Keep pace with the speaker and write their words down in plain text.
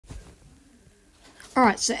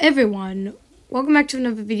Alright, so everyone, welcome back to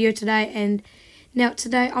another video today, and now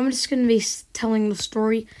today I'm just going to be telling the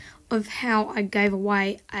story of how I gave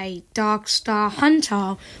away a Dark Star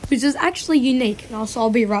Hunter, which is actually unique. And also I'll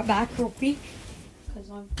be right back real quick, because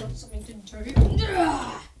I've got something to do.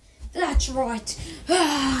 That's right.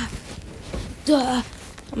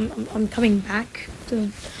 I'm coming back.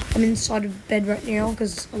 I'm inside of bed right now,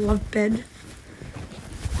 because I love bed.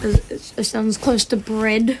 It sounds close to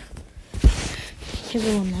bread.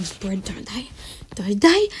 Everyone loves bread, don't they? Don't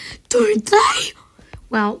they? Don't they?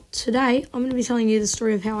 Well, today I'm going to be telling you the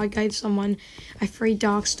story of how I gave someone a free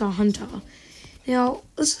Dark Star Hunter. Now,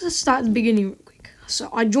 let's just start at the beginning real quick. So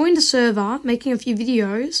I joined a server, making a few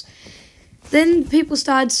videos. Then people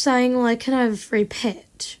started saying, like, can I have a free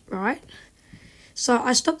pet, right? So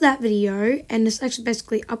I stopped that video, and it's actually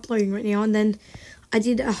basically uploading right now. And then I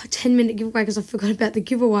did a 10-minute giveaway because I forgot about the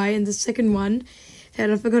giveaway, and the second one. And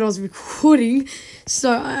I forgot I was recording,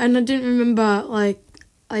 so, and I didn't remember,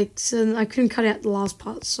 so I couldn't cut out the last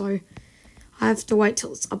part, so I have to wait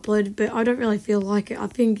till it's uploaded, but I don't really feel like it. I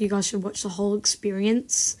think you guys should watch the whole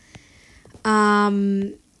experience. Yeah,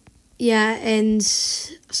 and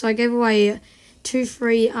so I gave away 2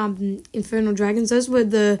 free, Infernal Dragons. Those were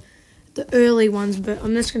the early ones, but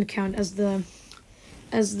I'm just going to count as the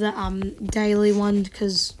daily one,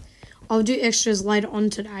 because I'll do extras later on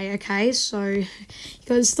today, okay? So you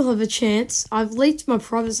guys still have a chance. I've leaked my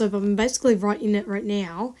private server. I'm basically writing it right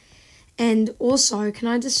now. And also, can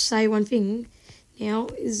I just say one thing now,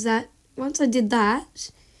 is that once I did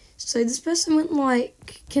that, so this person went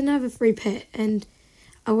like, can I have a free pet? And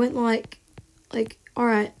I went like,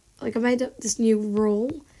 alright, like I made up this new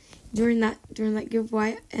rule during that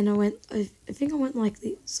giveaway, and I went, I think I went like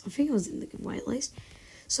this. I think I was in the giveaway at least.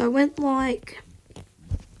 So I went like,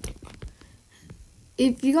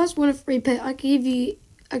 if you guys want a free pet, I could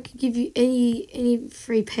give you any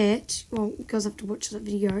free pet. Well, you guys have to watch that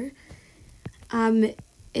video. And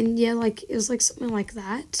yeah, like it was like something like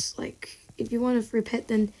that. Like if you want a free pet,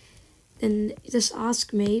 then just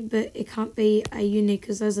ask me, but it can't be a unique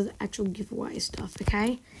because those are the actual giveaway stuff.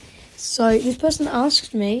 Okay. So this person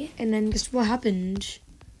asked me, and then guess what happened?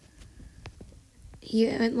 He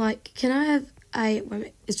went like, "Can I have a?" Wait a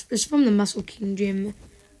minute, it's from the Muscle King gym.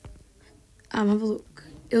 Have a look.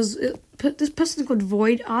 This person called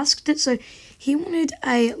Void asked it, so he wanted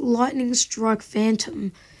a Lightning Strike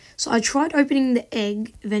Phantom. So I tried opening the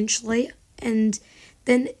egg eventually, and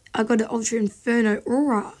then I got an Ultra Inferno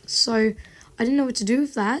Aura. So I didn't know what to do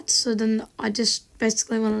with that. So then I just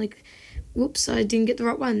basically went like, whoops, I didn't get the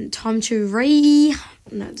right one. Time to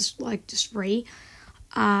just re.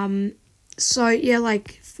 So yeah,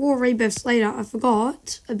 like 4 rebirths later, I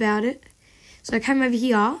forgot about it. So I came over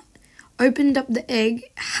here, opened up the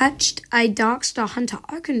egg, hatched a Dark Star Hunter.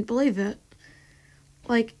 I couldn't believe it.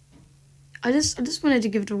 Like, I just wanted to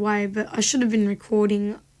give it away, but I should have been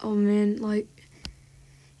recording. Oh man, like,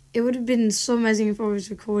 it would have been so amazing if I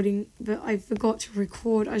was recording, but I forgot to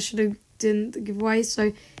record. I should have done the giveaway.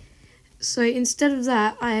 So instead of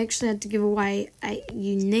that, I actually had to give away a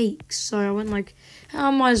unique. So I went like, oh,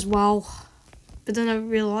 I might as well. But then I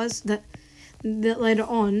realised that later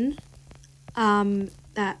on,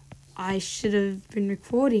 that I should have been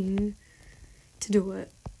recording to do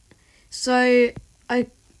it. So I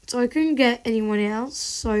couldn't get anyone else.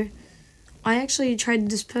 So I actually traded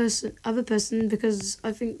this other person, because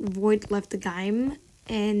I think Void left the game,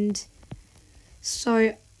 and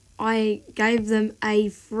so I gave them a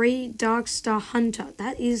free Dark Star Hunter.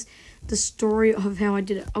 That is the story of how I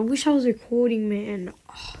did it. I wish I was recording, man.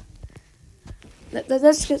 Oh.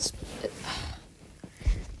 Let's get.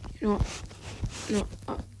 You know what? No.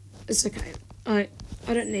 It's okay. I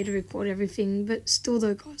don't need to record everything, but still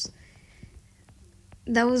though, guys,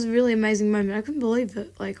 that was a really amazing moment. I couldn't believe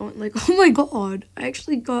it. Like, I went like, oh my god, I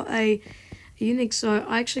actually got a unique. So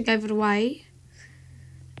I actually gave it away.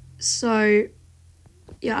 So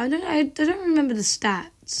yeah, I don't remember the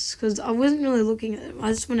stats because I wasn't really looking at them.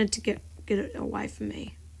 I just wanted to get it away from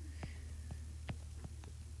me.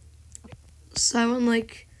 So I went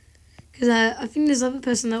like, because I think there's another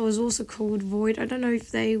person that was also called Void. I don't know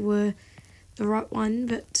if they were the right one,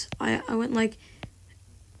 but I went like,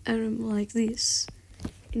 like this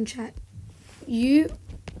in chat. You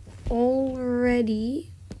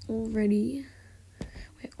already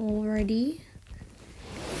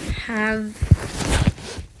have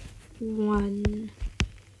one.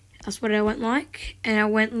 That's what I went like, and I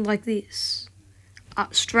went like this,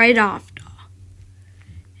 straight after.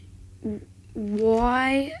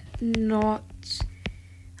 Why not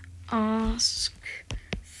ask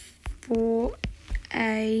for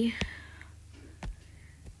a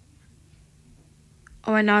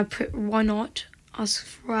Oh, and I put why not? Ask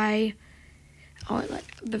for a. I went like,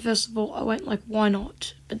 but first of all, I went like why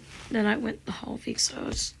not? But then I went the whole thing, so I'll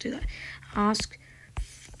just do that. Ask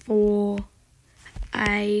for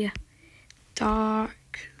a dark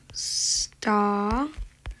star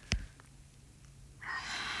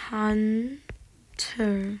hunter.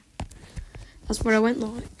 That's what I went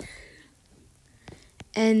like.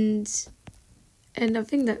 And I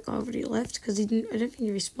think that guy already left because he didn't. I don't think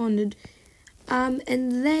he responded.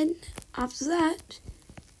 And then after that,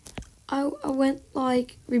 I went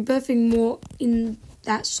like rebirthing more in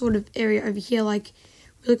that sort of area over here, like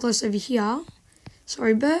really close over here. So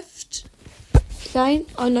I rebirthed again.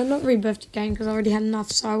 Oh no, not rebirthed again because I already had enough.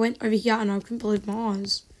 So I went over here and I couldn't believe my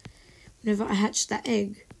eyes whenever I hatched that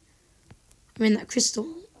egg. I mean that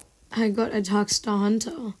crystal. I got a Dark Star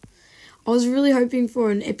Hunter. I was really hoping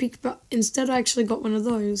for an epic, but instead I actually got one of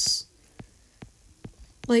those.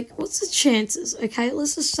 Like, what's the chances? Okay,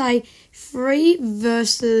 let's just say 3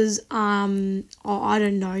 versus, I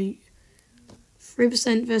don't know,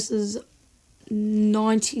 3% versus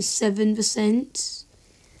 97%.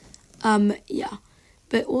 Yeah.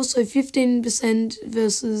 But also 15%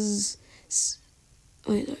 versus,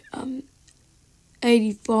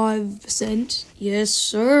 85%. Yes,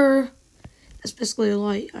 sir. That's basically all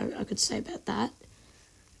I could say about that.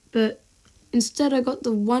 But instead I got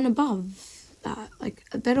the one above that, like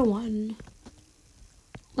a better one.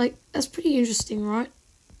 Like, that's pretty interesting, right?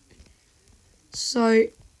 So,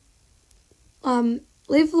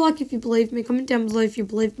 leave a like if you believe me. Comment down below if you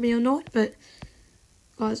believe me or not. But,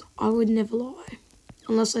 guys, I would never lie.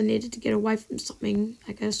 Unless I needed to get away from something,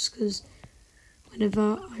 I guess, because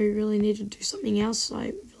whenever I really need to do something else,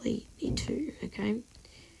 I really need to, okay?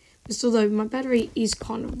 But still though, my battery is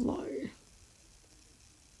kind of low.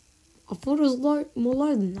 I thought it was more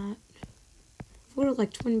low than that. I thought it was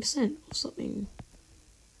like 20% or something.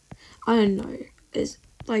 I don't know. It's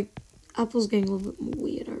like, Apple's getting a little bit more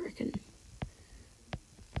weird, I reckon.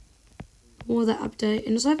 More of that update.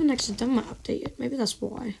 And I haven't actually done my update yet. Maybe that's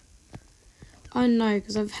why. I don't know,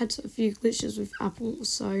 because I've had a few glitches with Apple,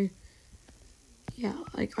 so yeah,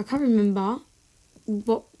 like I can't remember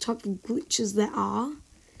what type of glitches there are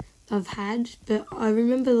I've had, but I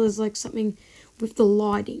remember there's like something with the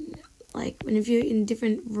lighting, like whenever you're in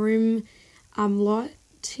different room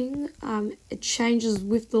lighting, it changes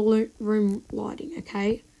with the room lighting,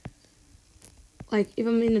 okay? Like if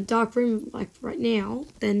I'm in a dark room like right now,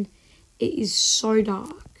 then it is so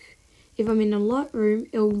dark. If I'm in a light room,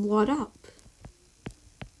 it'll light up.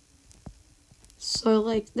 So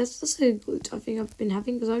like that's a glitch I think I've been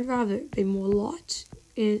having, because I'd rather it be more light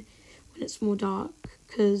when it's more dark,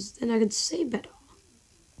 because then I can see better,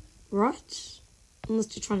 right?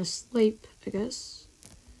 Unless you're trying to sleep, I guess.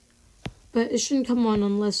 But it shouldn't come on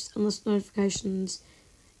unless notifications.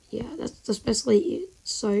 Yeah, that's basically it.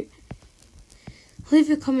 So leave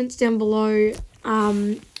your comments down below,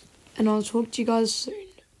 and I'll talk to you guys soon.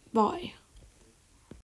 Bye.